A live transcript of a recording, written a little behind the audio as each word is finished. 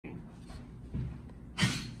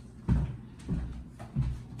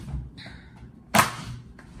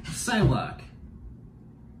Psylocke.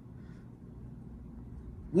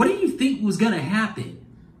 What do you think was gonna happen?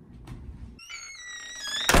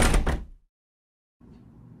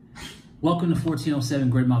 Welcome to 1407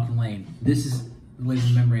 Great Malkin Lane. This is the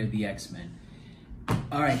living memory of the X-Men.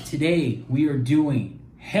 All right, today we are doing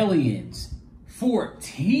Hellions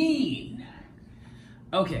 14.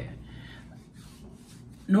 Okay.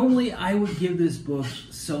 Normally, I would give this book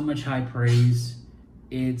so much high praise.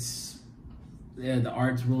 The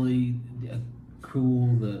art's really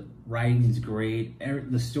cool. The writing's great.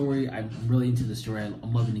 The story, I'm really into the story.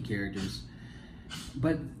 I'm loving the characters.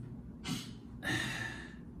 But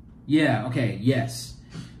yeah, okay, yes,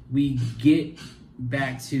 we get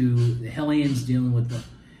back to the Hellions dealing with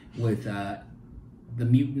the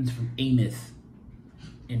mutants from Amos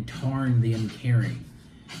and Tarn the Uncaring.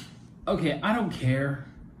 Okay, I don't care.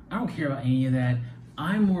 I don't care about any of that.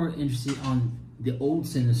 I'm more interested on the old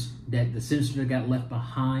Sinister, the Sinister that got left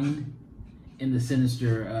behind in the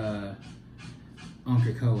Sinister on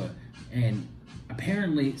Krakoa. And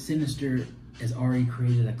apparently Sinister has already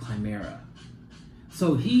created a Chimera.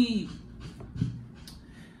 So the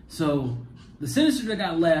Sinister that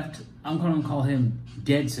got left, I'm going to call him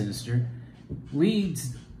Dead Sinister,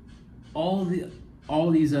 leads all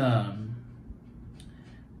these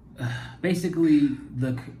basically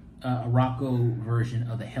the Rocco version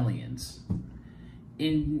of the Hellions.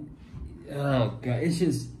 Oh god, it's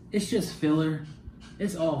just filler.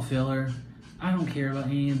 It's all filler. I don't care about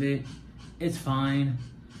any of it. It's fine.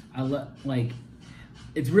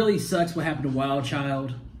 It really sucks what happened to Wild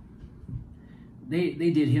Child. They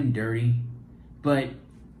did him dirty, but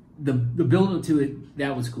the build up to it,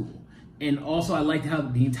 that was cool. And also I liked how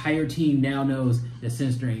the entire team now knows that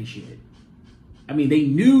Sinister ain't shit. I mean, they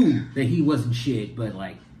knew that he wasn't shit, but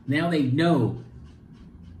like now they know.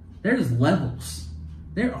 There's levels.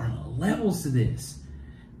 There are levels to this.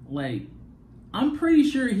 Like, I'm pretty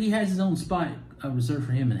sure he has his own spot reserved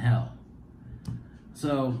for him in hell.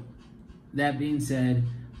 So, that being said,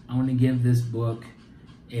 I want to give this book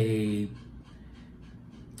a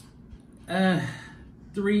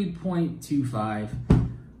 3.25.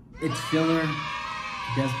 It's filler.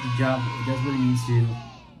 It does the job. It does what it needs to.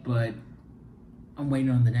 But I'm waiting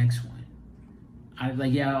on the next one.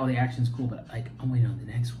 Yeah, all the action's cool, but I'm waiting on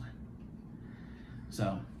the next one.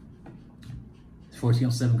 So, it's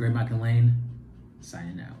 1407 Great Malkin Lane,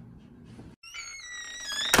 signing out.